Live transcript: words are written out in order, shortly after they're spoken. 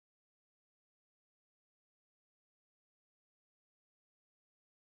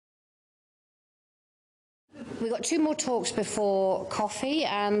We've got two more talks before coffee,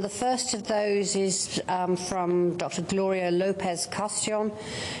 and the first of those is from Dr. Gloria Lopez-Castejon.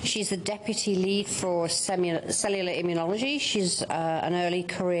 She's the deputy lead for cellular immunology. She's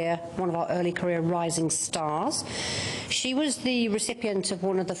one of our early career rising stars. She was the recipient of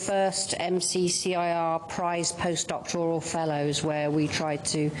one of the first MCCIR prize postdoctoral fellows, where we tried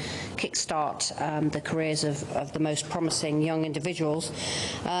to kickstart the careers of the most promising young individuals.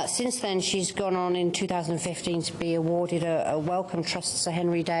 Since then, she's gone on in 2015 to be awarded a Wellcome Trust Sir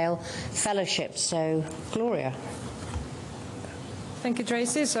Henry Dale Fellowship. So, Gloria. Thank you,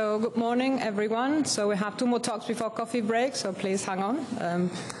 Tracy. So, good morning, everyone. So, we have two more talks before coffee break, so please hang on.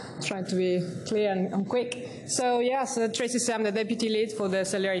 Trying to be clear and quick. So, yes, Tracy said I'm the deputy lead for the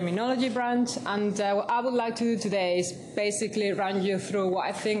cellular immunology branch, and what I would like to do today is basically run you through what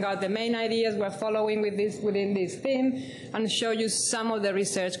I think are the main ideas we're following within this theme, and show you some of the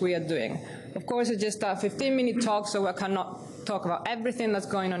research we are doing. Of course, it's just a 15-minute talk, so I cannot talk about everything that's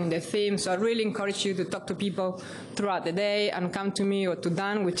going on in the theme, so I really encourage you to talk to people throughout the day and come to me or to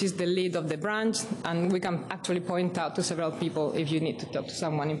Dan, which is the lead of the branch, and we can actually point out to several people if you need to talk to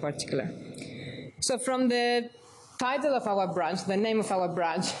someone in particular. So from the title of our branch, the name of our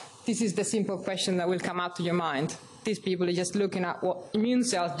branch, this is the simple question that will come out to your mind. These people are just looking at what immune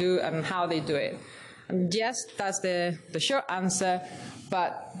cells do and how they do it. And yes, that's the short answer,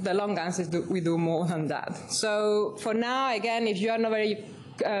 but the long answer is we do more than that. So for now, again, if you are not very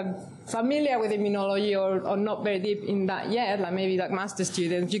familiar with immunology or not very deep in that yet, like maybe like master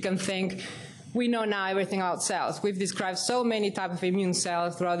students, you can think, we know now everything about cells. We've described so many types of immune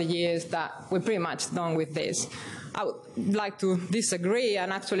cells throughout the years that we're pretty much done with this. I would like to disagree,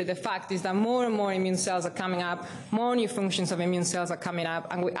 and actually the fact is that more and more immune cells are coming up, more new functions of immune cells are coming up,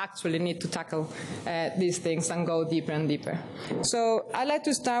 and we actually need to tackle these things and go deeper and deeper. So I'd like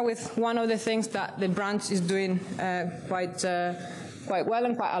to start with one of the things that the branch is doing quite well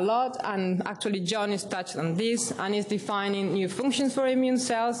and quite a lot, and actually John is touched on this, and is defining new functions for immune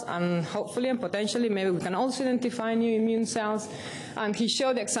cells, and hopefully and potentially maybe we can also identify new immune cells. And he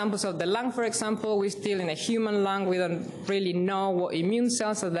showed the examples of the lung, for example. We're still in a human lung. We don't really know what immune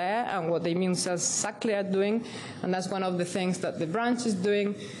cells are there and what the immune cells exactly are doing, and that's one of the things that the branch is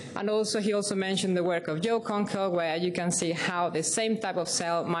doing. And also, he also mentioned the work of Joe Conkle, where you can see how the same type of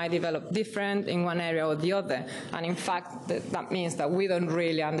cell might develop different in one area or the other. And in fact, that means that we don't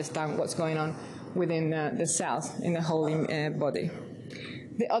really understand what's going on within the cells in the whole body.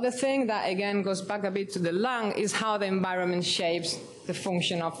 The other thing that, again, goes back a bit to the lung is how the environment shapes the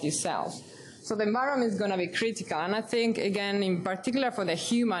function of these cells. So the environment is going to be critical, and I think, again, in particular for the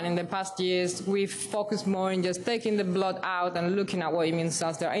human, in the past years, we've focused more on just taking the blood out and looking at what immune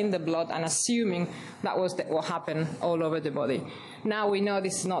cells there are in the blood and assuming that was what happened all over the body. Now we know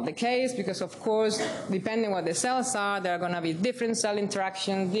this is not the case because, of course, depending on what the cells are, there are going to be different cell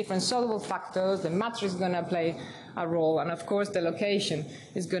interactions, different soluble factors, the matrix is going to play a role, and of course the location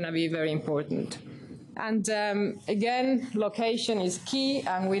is going to be very important. And again, location is key,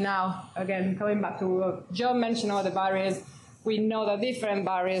 and we now, again, coming back to what John mentioned about the barriers, we know that different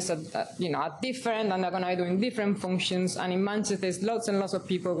barriers are different, and they're going to be doing different functions, and in Manchester there's lots and lots of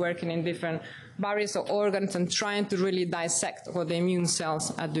people working in different barriers or organs and trying to really dissect what the immune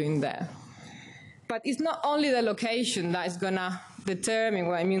cells are doing there. But it's not only the location that is going to determine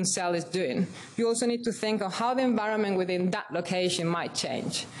what immune cell is doing. You also need to think of how the environment within that location might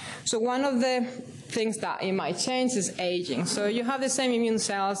change. So one of the things that it might change is aging. So you have the same immune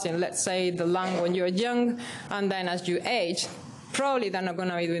cells in, let's say, the lung when you're young, and then as you age, probably they're not going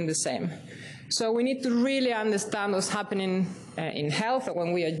to be doing the same. So we need to really understand what's happening in health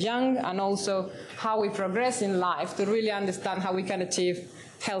when we are young, and also how we progress in life to really understand how we can achieve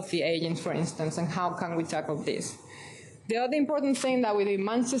healthy aging, for instance, and how can we tackle this. The other important thing that we do in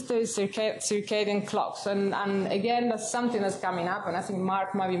Manchester is circadian clocks, and again, that's something that's coming up, and I think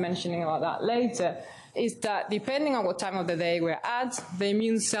Mark might be mentioning about that later, is that depending on what time of the day we're at, the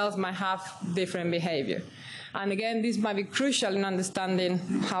immune cells might have different behavior. And again, this might be crucial in understanding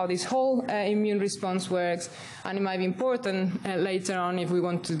how this whole immune response works, and it might be important later on if we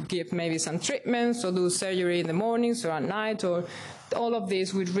want to give maybe some treatments or do surgery in the mornings or at night, or all of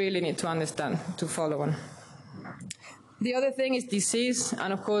this we really need to understand to follow on. The other thing is disease,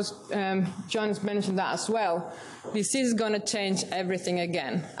 and of course, John's mentioned that as well. Disease is going to change everything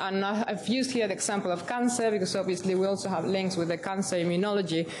again. And I've used here the example of cancer, because obviously we also have links with the cancer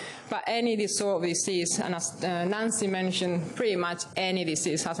immunology, but any sort of disease, and as Nancy mentioned, pretty much any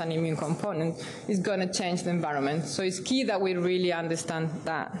disease has an immune component, is going to change the environment. So it's key that we really understand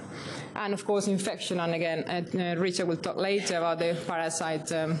that. And of course, infection, and again, Richard will talk later about the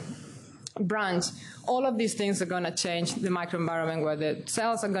parasite branch, all of these things are going to change the microenvironment where the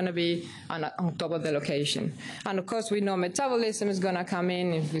cells are going to be on top of the location. And of course, we know metabolism is going to come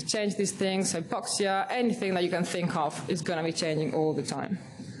in. If we change these things, hypoxia, anything that you can think of is going to be changing all the time.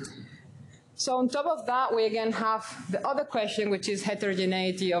 So on top of that, we again have the other question, which is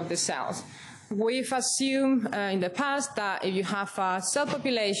heterogeneity of the cells. We've assumed in the past that if you have a cell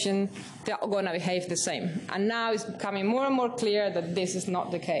population, they're going to behave the same. And now it's becoming more and more clear that this is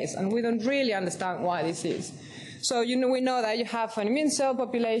not the case. And we don't really understand why this is. So we know that you have an immune cell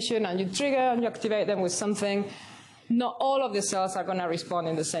population and you trigger and you activate them with something. Not all of the cells are going to respond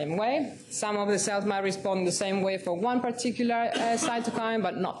in the same way. Some of the cells might respond in the same way for one particular cytokine,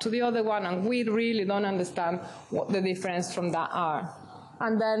 but not to the other one. And we really don't understand what the difference from that are.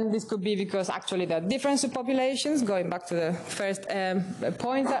 And then this could be because actually there are different subpopulations, going back to the first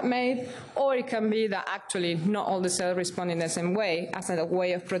point I made, or it can be that actually not all the cells respond in the same way as a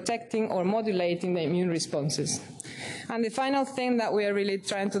way of protecting or modulating the immune responses. And the final thing that we are really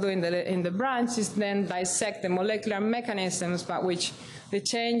trying to do in the branch is then dissect the molecular mechanisms by which the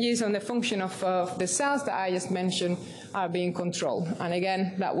changes on the function of the cells that I just mentioned are being controlled. And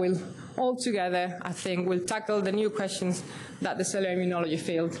again, that will altogether, I think, will tackle the new questions that the cellular immunology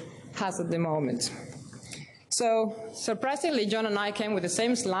field has at the moment. So surprisingly, John and I came with the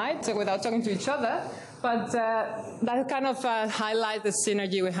same slide, so without talking to each other, but that kind of highlights the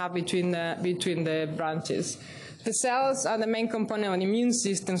synergy we have between the branches. The cells are the main component of the immune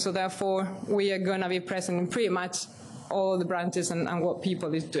system, so therefore we are going to be present in pretty much all the branches and what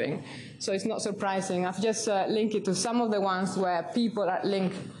people is doing. So it's not surprising. I've just linked it to some of the ones where people are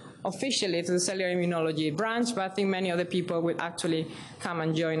linked officially to the cellular immunology branch, but I think many other people will actually come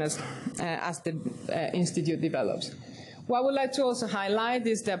and join us as the institute develops. What I would like to also highlight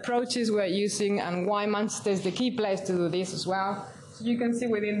is the approaches we're using and why Manchester is the key place to do this as well. So you can see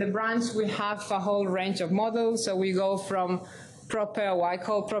within the branch we have a whole range of models. So we go from proper, what I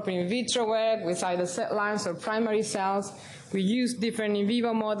call proper in vitro work with either cell lines or primary cells. We use different in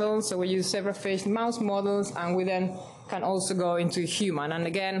vivo models, so we use zebrafish mouse models, and we then can also go into human. And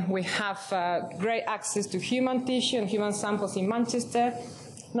again, we have great access to human tissue and human samples in Manchester.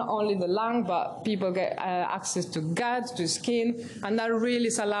 Not only the lung, but people get access to gut, to skin, and that really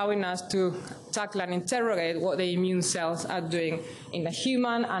is allowing us to tackle and interrogate what the immune cells are doing in a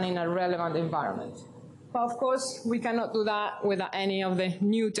human and in a relevant environment. But of course, we cannot do that without any of the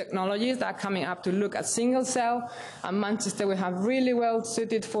new technologies that are coming up to look at single cell. At Manchester, we have really well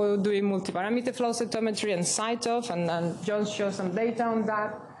suited for doing multiparameter flow cytometry and CyTOF, and John showed some data on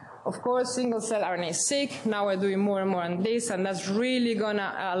that. Of course, single-cell RNA-seq, now we're doing more and more on this, and that's really going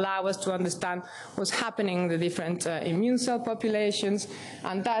to allow us to understand what's happening in the different immune cell populations,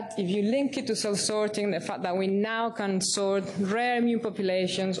 and that if you link it to cell sorting, the fact that we now can sort rare immune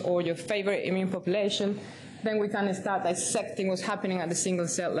populations or your favorite immune population, then we can start dissecting what's happening at the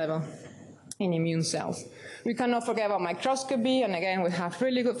single-cell level in immune cells. We cannot forget about microscopy, and again, we have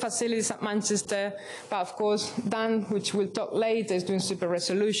really good facilities at Manchester, but of course, Dan, which we'll talk later, is doing super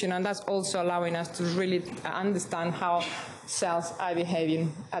resolution, and that's also allowing us to really understand how cells are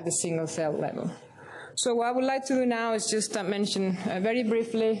behaving at the single cell level. So what I would like to do now is just mention very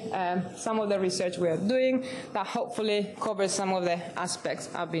briefly some of the research we are doing that hopefully covers some of the aspects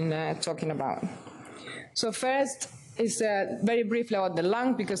I've been talking about. So first, is very briefly about the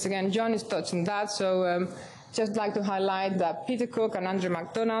lung, because again, John is touching that. So just like to highlight that Peter Cook and Andrew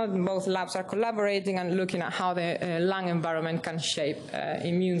MacDonald, both labs are collaborating and looking at how the lung environment can shape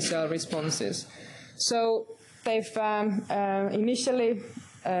immune cell responses. So they've initially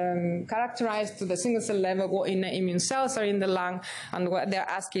characterized to the single cell level what innate immune cells are in the lung, and what they're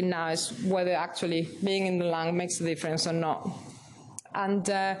asking now is whether actually being in the lung makes a difference or not. And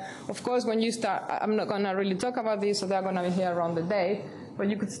of course, when you start, I'm not going to really talk about this, so they're going to be here around the day, but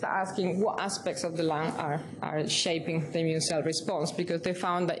you could start asking what aspects of the lung are shaping the immune cell response, because they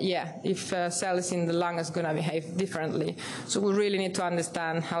found that, yeah, if a cell is in the lung, it's going to behave differently. So we really need to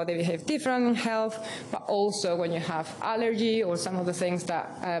understand how they behave different in health, but also when you have allergy or some of the things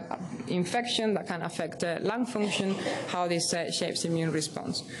that, infection that can affect lung function, how this shapes immune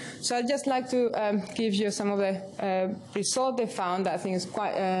response. So I'd just like to give you some of the results they found that I think is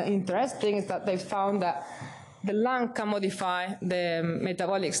quite interesting, is that they found that the lung can modify the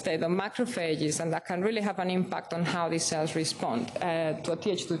metabolic state of macrophages, and that can really have an impact on how these cells respond to a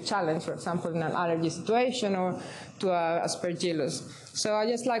Th2 challenge, for example, in an allergy situation, or to Aspergillus. So I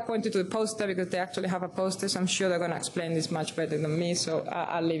just like pointing to the poster, because they actually have a poster, so I'm sure they're going to explain this much better than me, so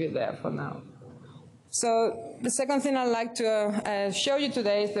I'll leave it there for now. So the second thing I'd like to show you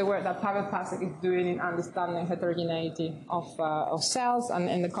today is the work that Pavel Pasek is doing in understanding heterogeneity of cells and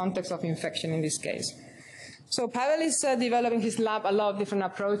in the context of infection in this case. So Pavel is developing in his lab a lot of different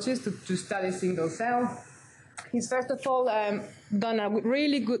approaches to study single cells. He's first of all done a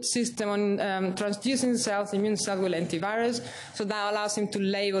really good system on transducing cells, immune cells with antivirus. So that allows him to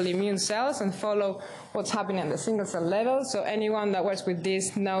label immune cells and follow what's happening at the single cell level. So anyone that works with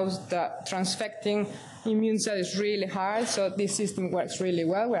this knows that transfecting immune cells is really hard. So this system works really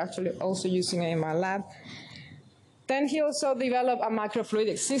well. We're actually also using it in my lab. Then he also developed a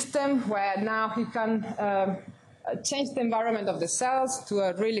microfluidic system where now he can change the environment of the cells to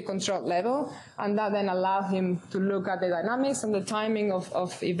a really controlled level, and that then allows him to look at the dynamics and the timing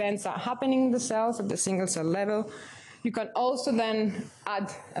of events that are happening in the cells at the single cell level. You can also then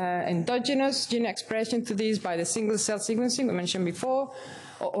add endogenous gene expression to this by the single cell sequencing we mentioned before,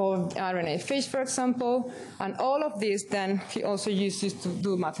 or RNA fish, for example. And all of this then he also uses to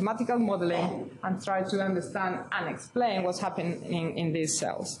do mathematical modeling and try to understand and explain what's happening in these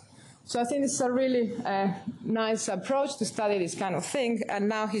cells. So I think it's a really nice approach to study this kind of thing, and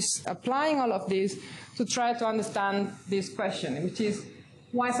now he's applying all of this to try to understand this question, which is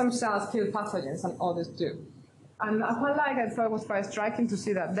why some cells kill pathogens and others do. And I quite like, I thought it was quite striking to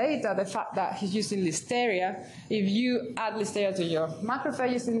see that data, the fact that he's using Listeria. If you add Listeria to your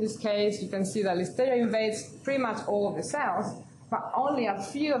macrophages in this case, you can see that Listeria invades pretty much all of the cells, but only a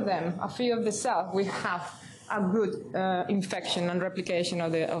few of them, a few of the cells, we have a good infection and replication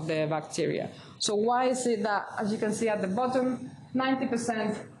of the bacteria. So why is it that, as you can see at the bottom,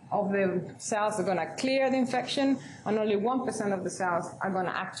 90% of the cells are going to clear the infection, and only 1% of the cells are going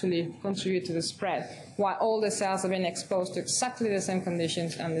to actually contribute to the spread, while all the cells have been exposed to exactly the same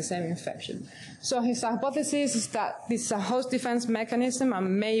conditions and the same infection. So his hypothesis is that this is a host defense mechanism,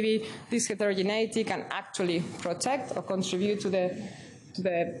 and maybe this heterogeneity can actually protect or contribute to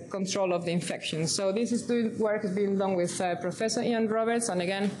the control of the infection. So this is work is being done with Professor Ian Roberts, and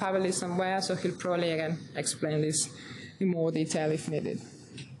again, Pavel is somewhere, so he'll probably again explain this in more detail if needed.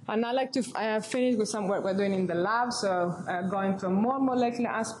 And I'd like to finish with some work we're doing in the lab, so going to a more molecular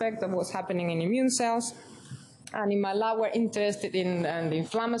aspect of what's happening in immune cells. And in my lab, we're interested in the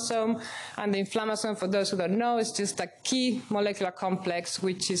inflammasome. And the inflammasome, for those who don't know, is just a key molecular complex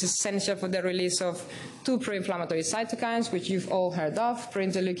which is essential for the release of two pro-inflammatory cytokines, which you've all heard of,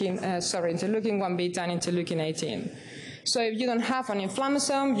 interleukin-1 beta and interleukin-18. So if you don't have an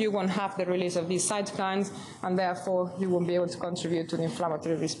inflammasome, you won't have the release of these cytokines, and therefore you won't be able to contribute to the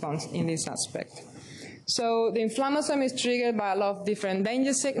inflammatory response in this aspect. So the inflammasome is triggered by a lot of different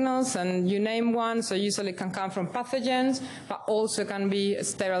danger signals, and you name one, so usually it can come from pathogens, but also can be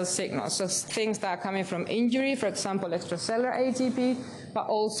sterile signals, so things that are coming from injury, for example, extracellular ATP, but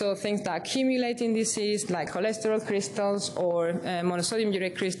also things that accumulate in disease, like cholesterol crystals or monosodium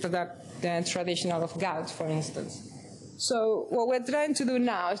urate crystals that are traditional of gout, for instance. So what we're trying to do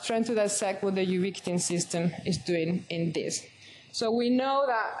now is trying to dissect what the ubiquitin system is doing in this. So we know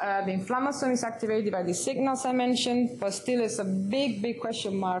that the inflammasome is activated by the signals I mentioned, but still there's a big, big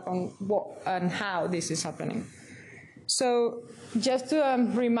question mark on what and how this is happening. So just to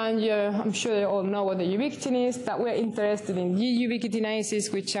remind you, I'm sure you all know what the ubiquitin is, that we're interested in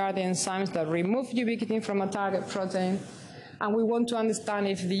ubiquitinases, which are the enzymes that remove ubiquitin from a target protein. And we want to understand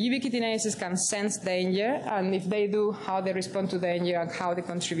if the ubiquitinases can sense danger, and if they do, how they respond to danger and how they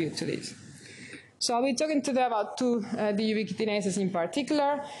contribute to this. So I'll be talking today about the ubiquitinases in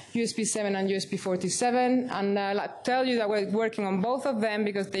particular, USP7 and USP47, and I'll tell you that we're working on both of them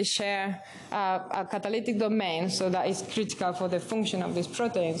because they share a catalytic domain, so that is critical for the function of these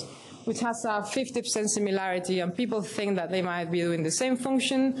proteins, which has a 50% similarity, and people think that they might be doing the same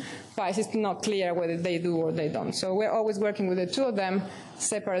function, but it's not clear whether they do or they don't. So we're always working with the two of them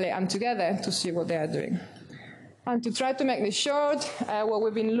separately and together to see what they are doing. And to try to make this short, what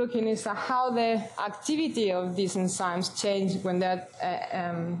we've been looking is at how the activity of these enzymes change when they're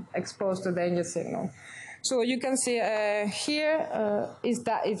exposed to danger signal. So what you can see here is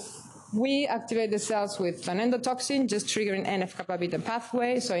that if we activate the cells with an endotoxin, just triggering NF-kappa beta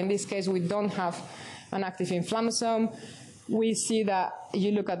pathway. So in this case, we don't have an active inflammasome. We see that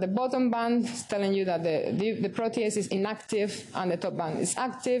you look at the bottom band, it's telling you that the protease is inactive and the top band is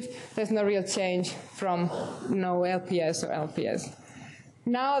active. There's no real change from no LPS or LPS.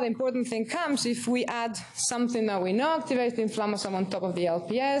 Now the important thing comes if we add something that we know activates the inflammasome on top of the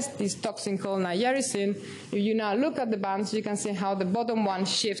LPS, this toxin called niacin. If you now look at the bands, you can see how the bottom one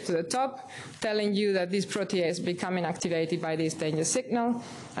shifts to the top, telling you that this protease is becoming activated by this danger signal,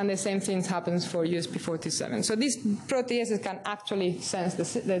 and the same thing happens for USP47. So these proteases can actually sense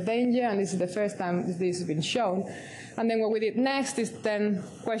the danger, and this is the first time this has been shown. And then what we did next is then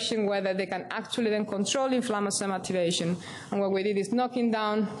question whether they can actually then control inflammasome activation. And what we did is knocking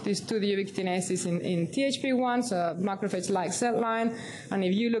down these 2 ubiquitinases in THP1, so macrophage-like cell line. And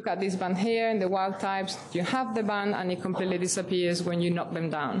if you look at this band here in the wild types, you have the band and it completely disappears when you knock them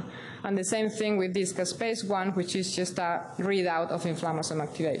down. And the same thing with this caspase-1, which is just a readout of inflammasome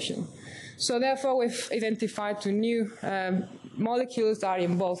activation. So therefore, we've identified 2 new molecules that are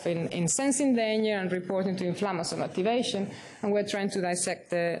involved in sensing danger and reporting to inflammasome activation, and we're trying to dissect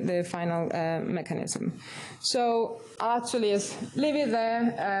the final mechanism. So I'll actually just leave it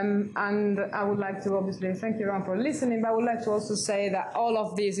there, and I would like to obviously thank you everyone for listening, but I would like to also say that all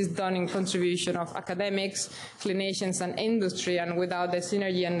of this is done in contribution of academics, clinicians, and industry, and without the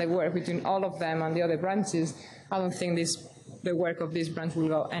synergy and the work between all of them and the other branches, I don't think the work of this branch will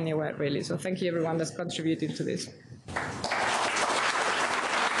go anywhere, really. So thank you, everyone that's contributing to this.